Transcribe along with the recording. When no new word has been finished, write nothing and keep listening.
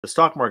The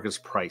stock market is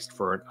priced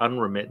for an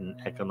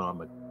unremittent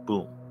economic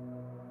boom.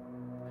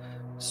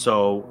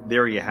 So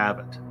there you have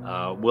it.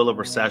 Will a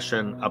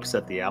recession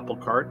upset the apple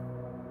cart?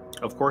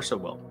 Of course it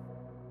will.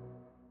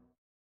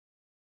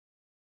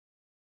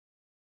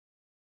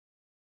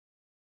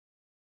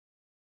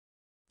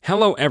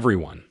 Hello,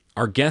 everyone.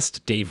 Our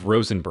guest, Dave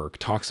Rosenberg,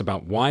 talks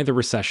about why the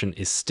recession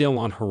is still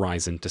on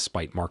horizon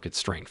despite market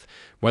strength,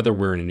 whether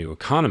we're in a new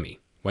economy,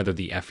 whether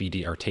the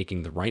FED are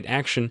taking the right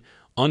action,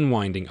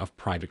 unwinding of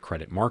private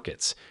credit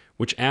markets,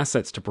 which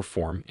assets to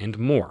perform, and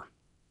more.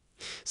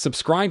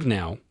 Subscribe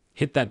now,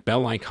 hit that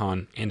bell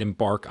icon, and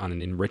embark on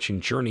an enriching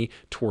journey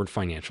toward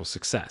financial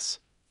success.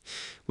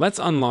 Let's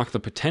unlock the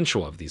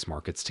potential of these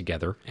markets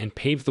together and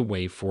pave the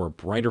way for a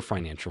brighter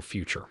financial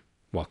future.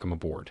 Welcome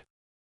aboard.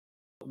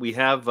 We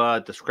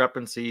have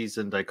discrepancies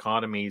and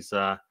dichotomies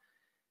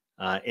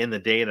in the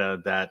data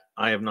that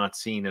I have not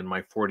seen in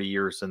my 40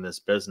 years in this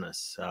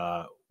business.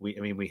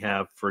 We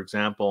have, for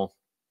example,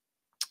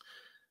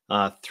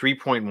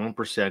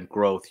 3.1%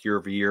 growth year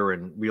over year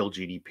in real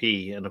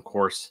GDP, and of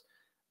course,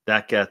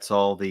 that gets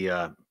all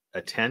the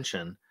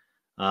attention.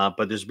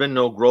 But there's been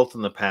no growth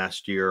in the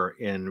past year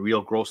in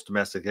real gross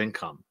domestic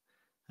income.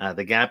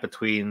 The gap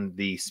between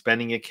the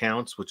spending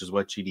accounts, which is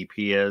what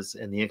GDP is,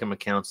 and the income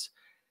accounts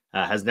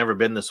has never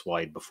been this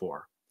wide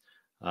before.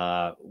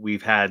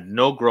 We've had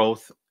no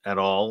growth at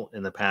all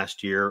in the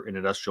past year in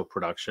industrial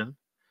production.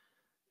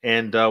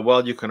 And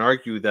while you can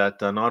argue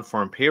that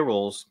non-farm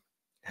payrolls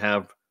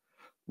have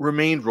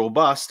remained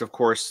robust, of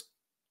course,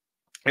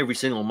 every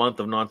single month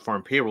of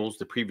non-farm payrolls,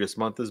 the previous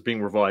month is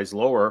being revised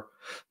lower.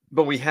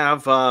 But we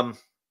have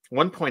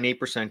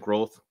 1.8%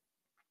 growth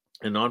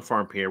in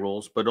non-farm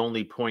payrolls, but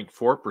only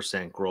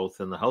 0.4%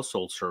 growth in the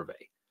household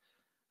survey.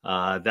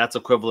 That's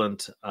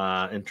equivalent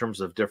in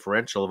terms of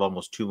differential of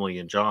almost 2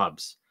 million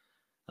jobs.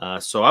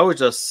 So I would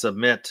just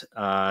submit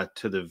to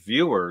the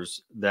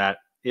viewers that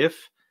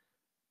if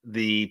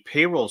the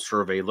payroll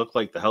survey looked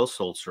like the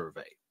household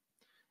survey,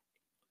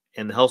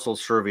 and the household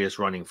survey is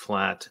running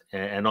flat,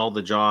 and all the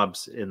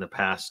jobs in the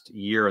past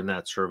year in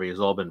that survey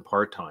has all been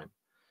part-time.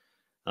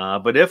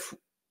 But if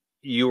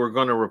you were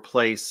going to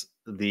replace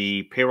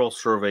the payroll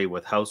survey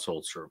with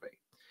household survey,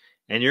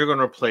 and you're going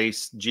to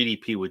replace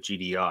GDP with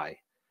GDI,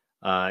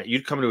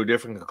 you'd come to a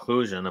different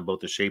conclusion about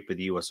the shape of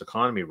the U.S.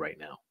 economy right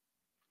now.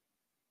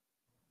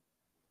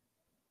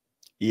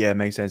 Yeah, it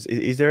makes sense.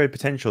 Is there a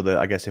potential that,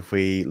 I guess, if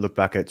we look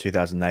back at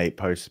 2008,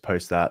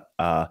 post that,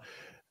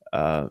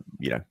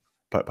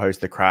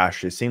 post the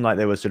crash, it seemed like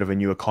there was sort of a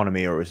new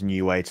economy, or it was a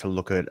new way to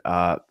look at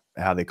how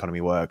the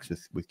economy works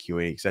with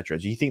QE, etc.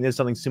 Do you think there's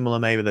something similar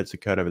maybe that's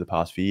occurred over the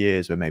past few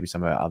years, where maybe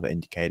some of our other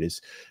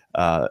indicators,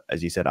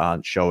 as you said,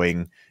 aren't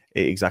showing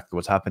exactly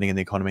what's happening in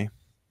the economy?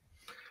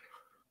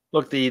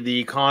 Look, the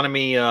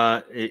economy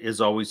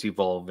is always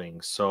evolving.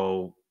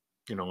 So,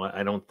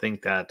 I don't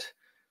think that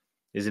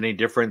is any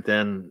different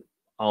than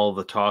all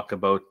the talk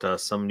about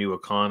some new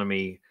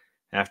economy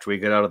after we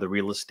get out of the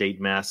real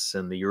estate mess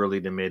in the early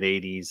to mid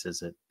 80s.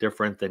 Is it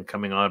different than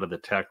coming out of the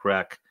tech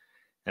wreck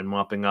and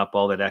mopping up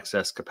all that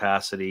excess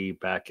capacity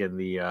back in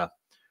the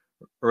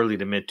early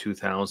to mid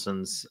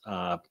 2000s,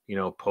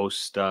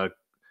 post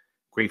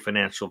great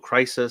financial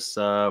crisis?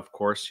 Of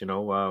course,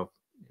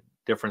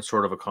 different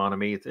sort of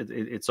economy.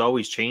 It's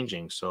always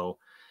changing. So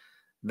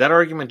that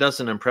argument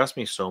doesn't impress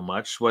me so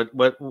much.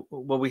 What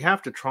we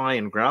have to try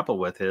and grapple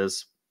with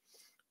is,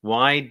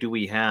 why do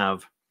we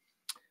have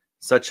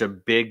such a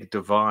big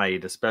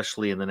divide,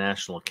 especially in the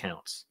national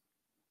accounts?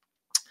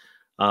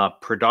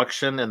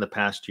 Production in the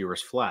past year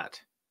is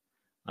flat.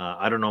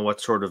 I don't know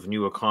what sort of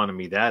new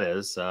economy that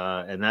is,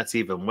 and that's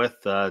even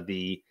with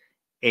the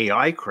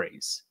AI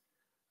craze.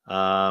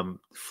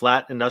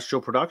 Flat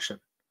industrial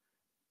production.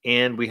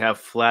 And we have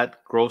flat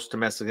gross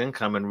domestic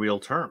income in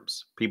real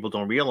terms. People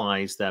don't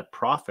realize that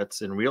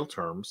profits in real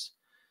terms,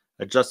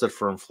 adjusted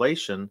for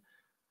inflation,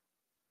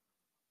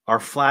 are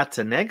flat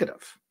to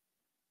negative.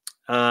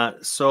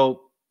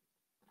 So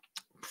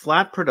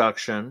flat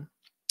production,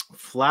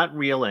 flat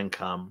real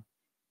income,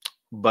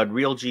 but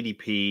real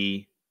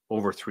GDP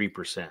over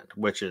 3%,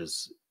 which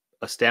is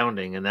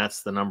astounding. And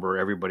that's the number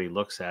everybody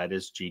looks at,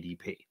 is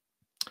GDP.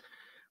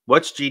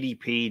 What's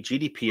GDP?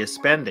 GDP is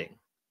spending.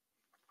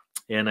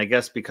 And I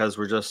guess because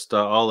we're just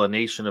all a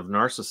nation of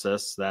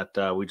narcissists,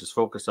 that we just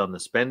focus on the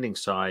spending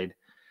side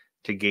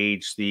to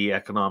gauge the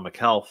economic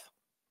health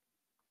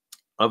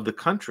of the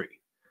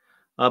country.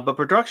 But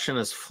production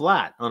is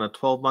flat on a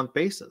 12-month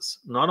basis,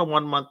 not a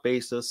 1-month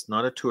basis,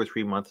 not a 2 or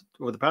 3 month.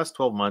 Over the past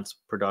 12 months,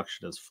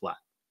 production is flat.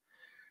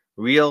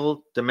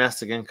 Real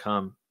domestic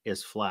income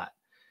is flat.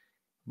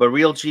 But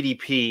real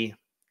GDP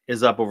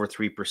is up over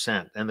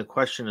 3%. And the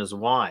question is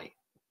why?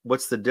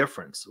 What's the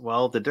difference?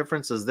 Well, the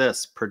difference is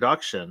this: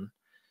 production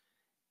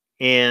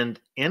and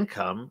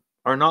income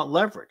are not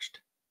leveraged.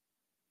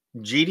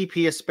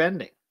 GDP is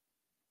spending,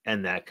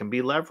 and that can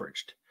be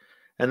leveraged.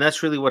 And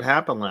that's really what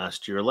happened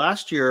last year.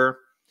 Last year,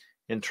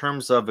 in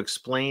terms of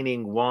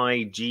explaining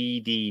why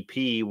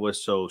GDP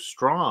was so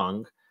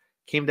strong,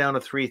 came down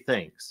to three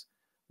things.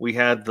 we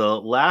had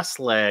the last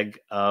leg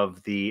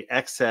of the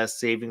excess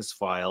savings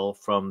file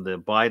from the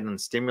Biden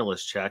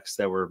stimulus checks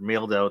that were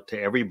mailed out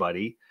to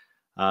everybody,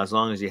 as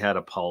long as you had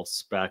a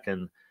pulse back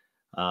in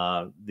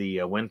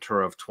the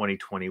winter of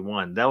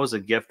 2021. That was a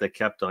gift that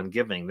kept on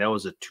giving. That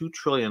was a $2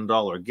 trillion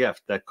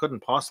gift that couldn't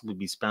possibly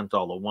be spent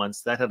all at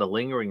once. That had a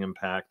lingering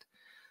impact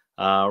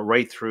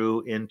right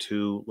through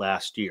into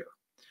last year.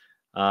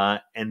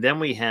 And then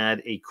we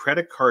had a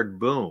credit card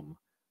boom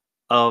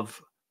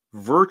of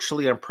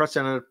virtually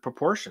unprecedented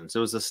proportions. It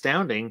was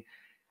astounding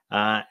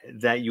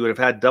that you would have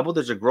had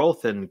double-digit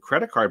growth in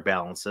credit card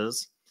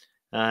balances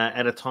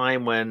at a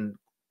time when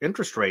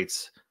interest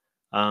rates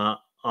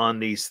on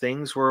these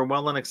things were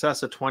well in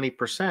excess of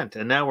 20%.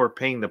 And now we're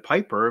paying the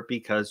piper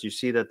because you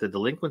see that the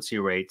delinquency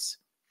rates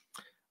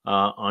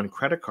on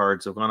credit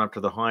cards have gone up to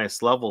the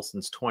highest level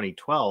since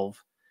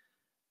 2012,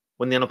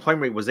 when the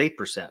unemployment rate was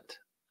 8%,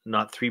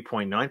 not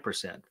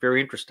 3.9%. Very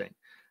interesting.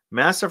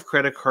 Massive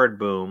credit card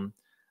boom.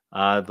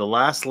 The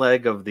last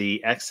leg of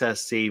the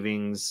excess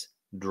savings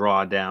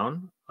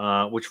drawdown,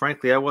 which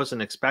frankly I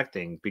wasn't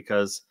expecting,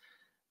 because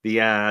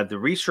the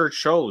research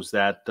shows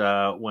that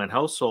when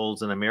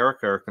households in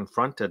America are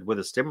confronted with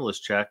a stimulus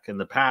check in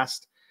the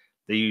past,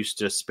 they used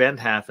to spend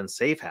half and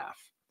save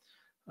half,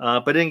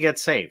 but didn't get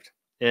saved.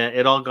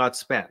 It all got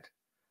spent.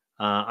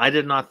 I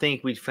did not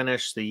think we'd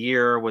finish the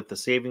year with the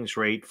savings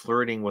rate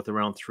flirting with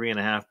around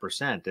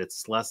 3.5%.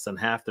 It's less than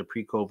half the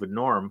pre-COVID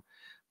norm.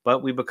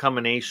 But we become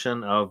a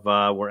nation of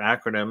where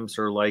acronyms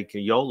are like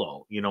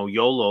YOLO. You know,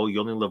 YOLO,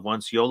 you only live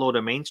once. YOLO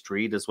to Main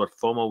Street is what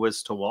FOMO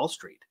is to Wall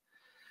Street.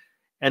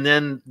 And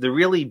then the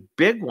really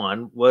big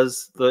one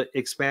was the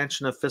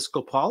expansion of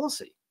fiscal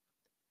policy.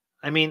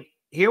 I mean,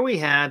 here we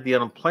had the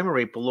unemployment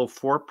rate below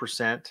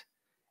 4%,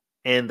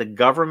 and the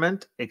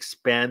government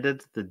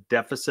expanded the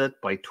deficit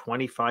by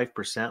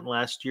 25%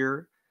 last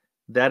year.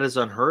 That is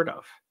unheard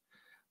of.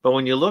 But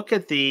when you look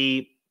at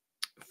the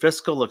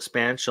fiscal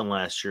expansion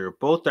last year,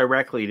 both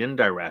directly and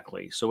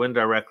indirectly. So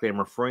indirectly, I'm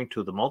referring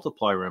to the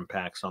multiplier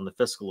impacts on the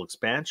fiscal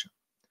expansion.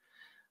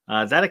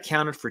 That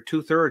accounted for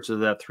 2/3 of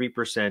that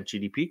 3%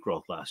 GDP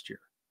growth last year.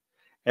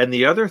 And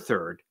the other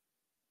third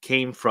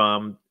came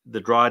from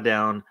the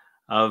drawdown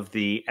of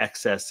the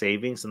excess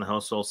savings in the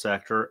household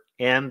sector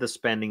and the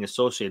spending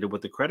associated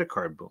with the credit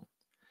card boom.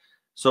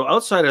 So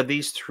outside of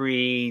these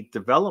three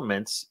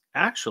developments,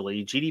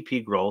 actually,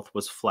 GDP growth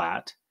was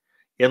flat,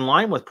 in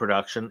line with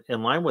production,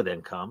 in line with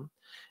income.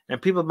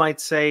 And people might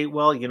say,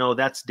 well, you know,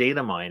 that's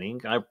data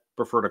mining. I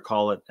prefer to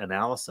call it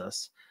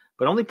analysis,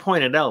 but only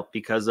point it out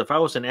because if I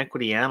was an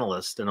equity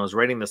analyst and I was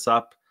writing this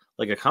up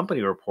like a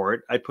company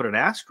report, I'd put an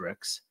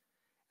asterisk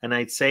and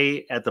I'd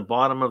say at the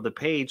bottom of the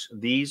page,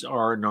 these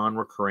are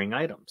non-recurring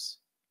items.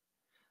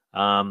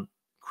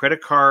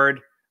 Credit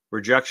card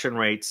rejection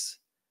rates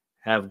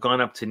have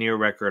gone up to near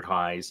record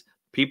highs.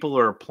 People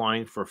are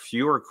applying for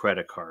fewer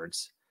credit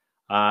cards.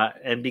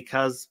 And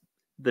because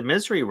the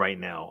misery right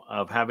now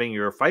of having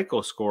your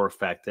FICO score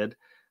affected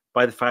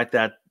by the fact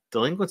that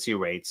delinquency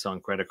rates on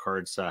credit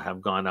cards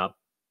have gone up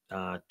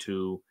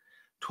to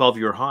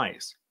 12-year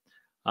highs.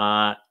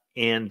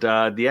 And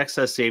the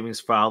excess savings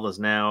file is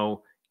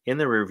now in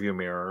the rearview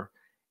mirror.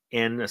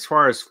 And as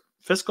far as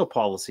fiscal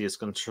policy is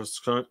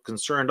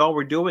concerned, all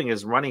we're doing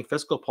is running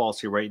fiscal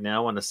policy right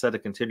now on a set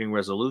of continuing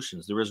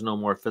resolutions. There is no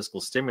more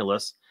fiscal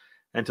stimulus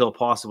until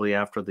possibly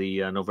after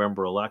the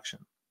November election.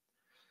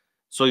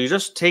 So you're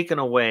just taking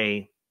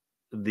away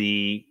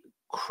the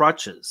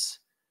crutches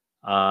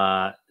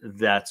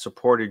that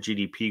supported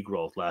GDP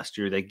growth last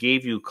year that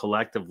gave you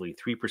collectively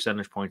 3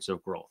 percentage points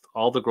of growth.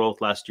 All the growth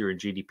last year in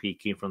GDP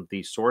came from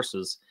these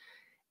sources,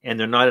 and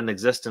they're not in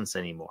existence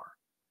anymore.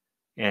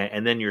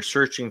 And then you're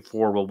searching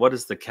for, well, what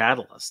is the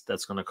catalyst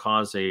that's going to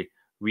cause a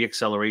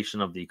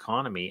reacceleration of the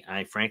economy?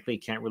 I frankly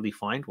can't really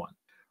find one.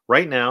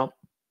 Right now,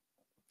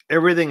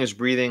 everything is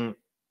breathing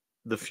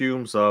the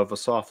fumes of a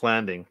soft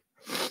landing,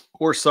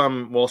 or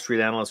some Wall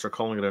Street analysts are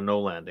calling it a no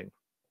landing.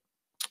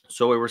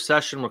 So a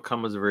recession will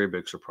come as a very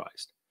big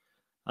surprise.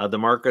 The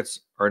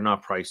markets are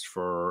not priced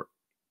for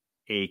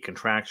a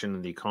contraction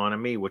in the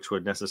economy, which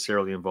would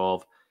necessarily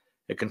involve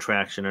a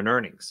contraction in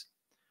earnings.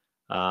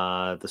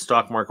 The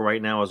stock market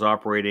right now is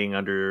operating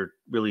under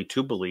really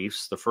two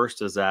beliefs. The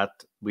first is that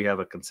we have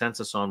a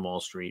consensus on Wall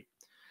Street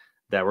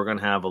that we're going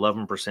to have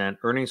 11%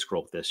 earnings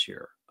growth this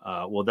year.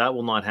 Well, that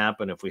will not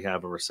happen if we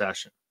have a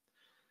recession.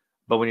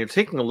 But when you're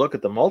taking a look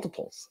at the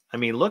multiples, I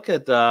mean, look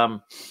at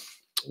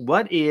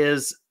what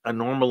is a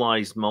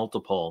normalized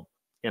multiple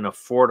in a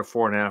 4 to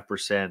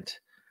 4.5%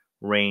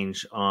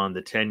 range on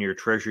the 10-year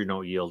Treasury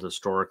note yield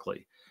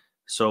historically.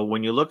 So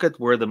when you look at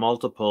where the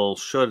multiple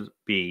should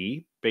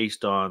be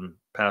based on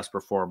past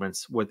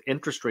performance with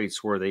interest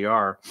rates where they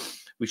are,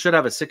 we should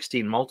have a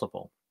 16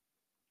 multiple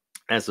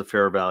as a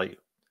fair value.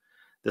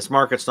 This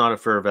market's not a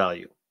fair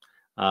value.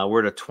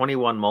 We're at a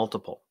 21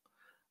 multiple.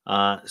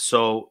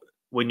 So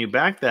when you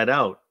back that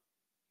out,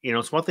 you know,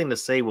 it's one thing to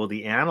say, well,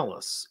 the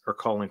analysts are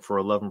calling for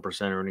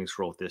 11% earnings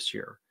growth this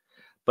year.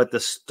 But the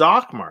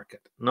stock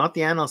market, not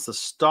the analysts, the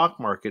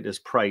stock market is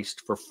priced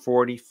for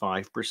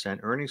 45%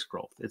 earnings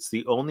growth. It's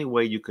the only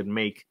way you could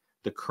make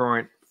the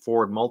current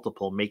forward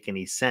multiple make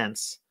any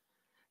sense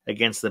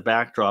against the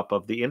backdrop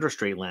of the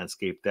interest rate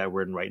landscape that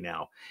we're in right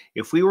now.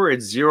 If we were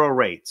at 0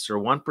 rates or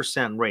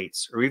 1%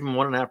 rates or even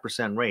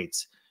 1.5%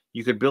 rates,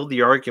 you could build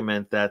the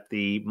argument that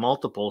the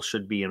multiple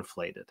should be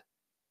inflated.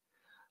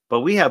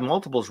 But we have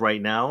multiples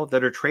right now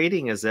that are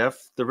trading as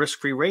if the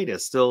risk-free rate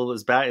is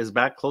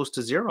back close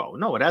to 0.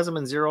 No, it hasn't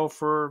been 0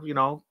 for,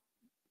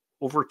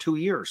 over 2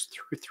 years,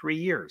 3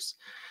 years.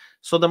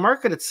 So the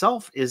market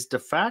itself is de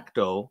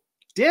facto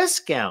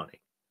discounting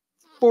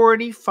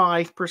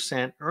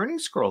 45%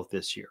 earnings growth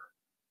this year,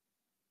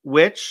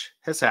 which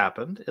has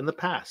happened in the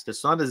past.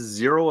 It's not a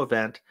 0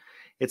 event.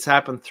 It's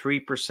happened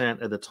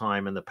 3% at the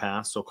time in the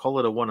past. So call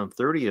it a 1 in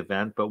 30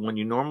 event. But when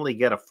you normally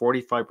get a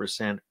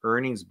 45%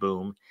 earnings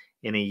boom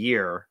in a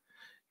year,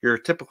 you're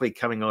typically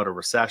coming out of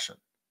recession,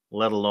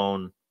 let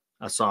alone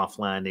a soft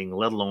landing,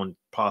 let alone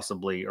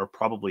possibly or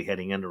probably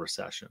heading into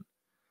recession.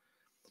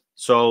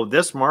 So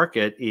this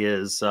market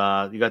is,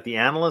 you got the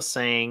analysts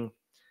saying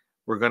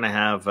we're going to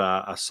have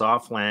a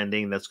soft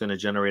landing that's going to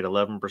generate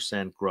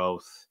 11%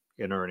 growth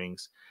in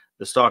earnings.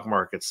 The stock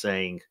market's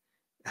saying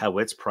how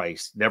it's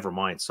priced, never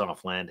mind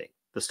soft landing.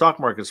 The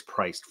stock market is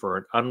priced for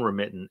an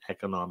unremittent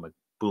economic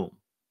boom.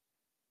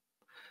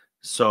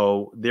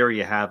 So there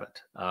you have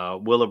it.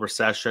 Will a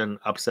recession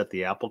upset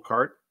the apple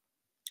cart?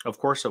 Of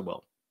course it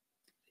will.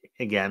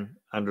 Again,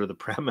 under the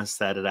premise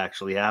that it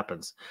actually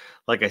happens.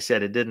 Like I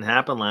said, it didn't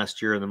happen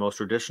last year in the most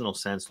traditional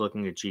sense,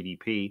 looking at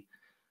GDP.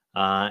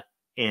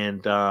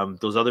 And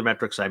those other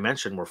metrics I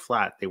mentioned were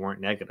flat. They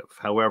weren't negative.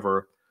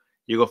 However,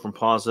 you go from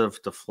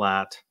positive to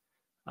flat.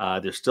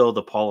 There's still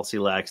the policy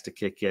lags to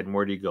kick in.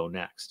 Where do you go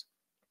next?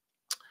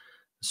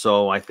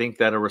 So I think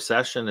that a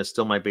recession is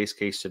still my base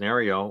case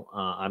scenario.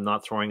 I'm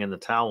not throwing in the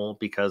towel,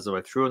 because if I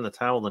threw in the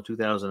towel in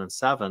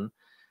 2007,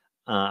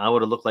 I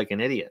would have looked like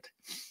an idiot.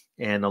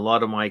 And a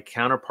lot of my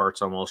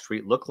counterparts on Wall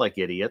Street look like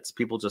idiots.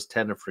 People just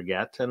tend to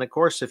forget. And of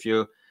course, if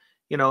you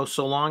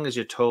so long as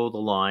you toe the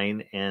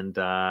line and,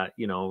 if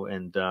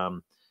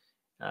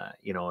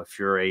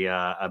you're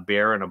a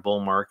bear in a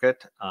bull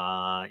market,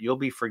 you'll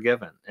be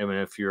forgiven. I mean,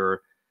 if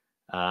you're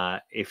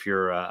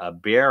a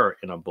bear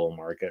in a bull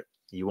market,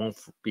 you won't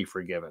be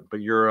forgiven.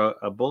 But you're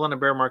a bull in a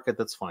bear market,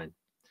 that's fine.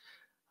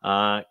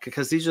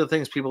 Because these are the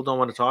things people don't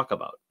want to talk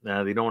about.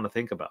 They don't want to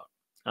think about.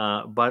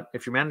 But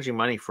if you're managing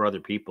money for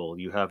other people,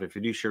 you have a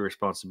fiduciary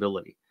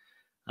responsibility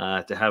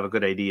to have a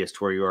good idea as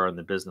to where you are in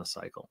the business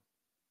cycle.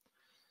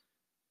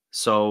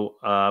 So,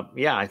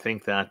 I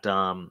think that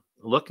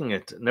looking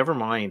at, never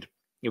mind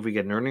if we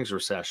get an earnings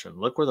recession,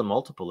 look where the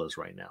multiple is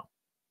right now.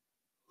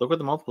 Look where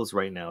the multiple is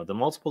right now. The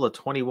multiple of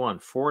 21,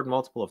 forward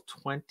multiple of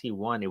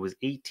 21. It was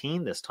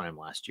 18 this time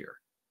last year.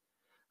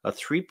 A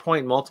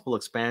 3-point multiple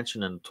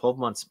expansion in a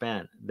 12-month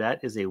span.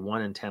 That is a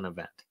 1 in 10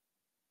 event.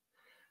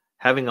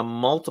 Having a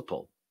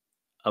multiple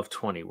of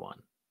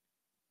 21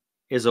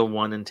 is a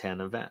 1 in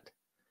 10 event.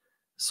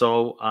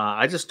 So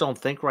I just don't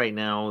think right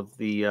now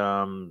the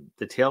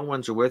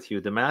tailwinds are with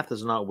you. The math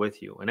is not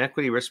with you. An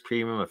equity risk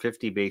premium of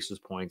 50 basis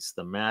points,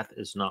 the math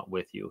is not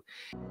with you.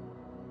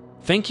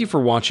 Thank you for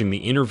watching the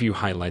interview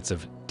highlights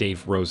of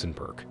Dave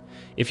Rosenberg.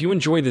 If you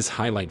enjoy this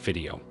highlight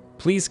video,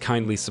 please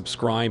kindly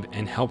subscribe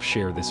and help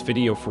share this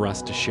video for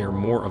us to share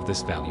more of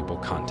this valuable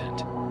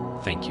content.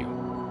 Thank you.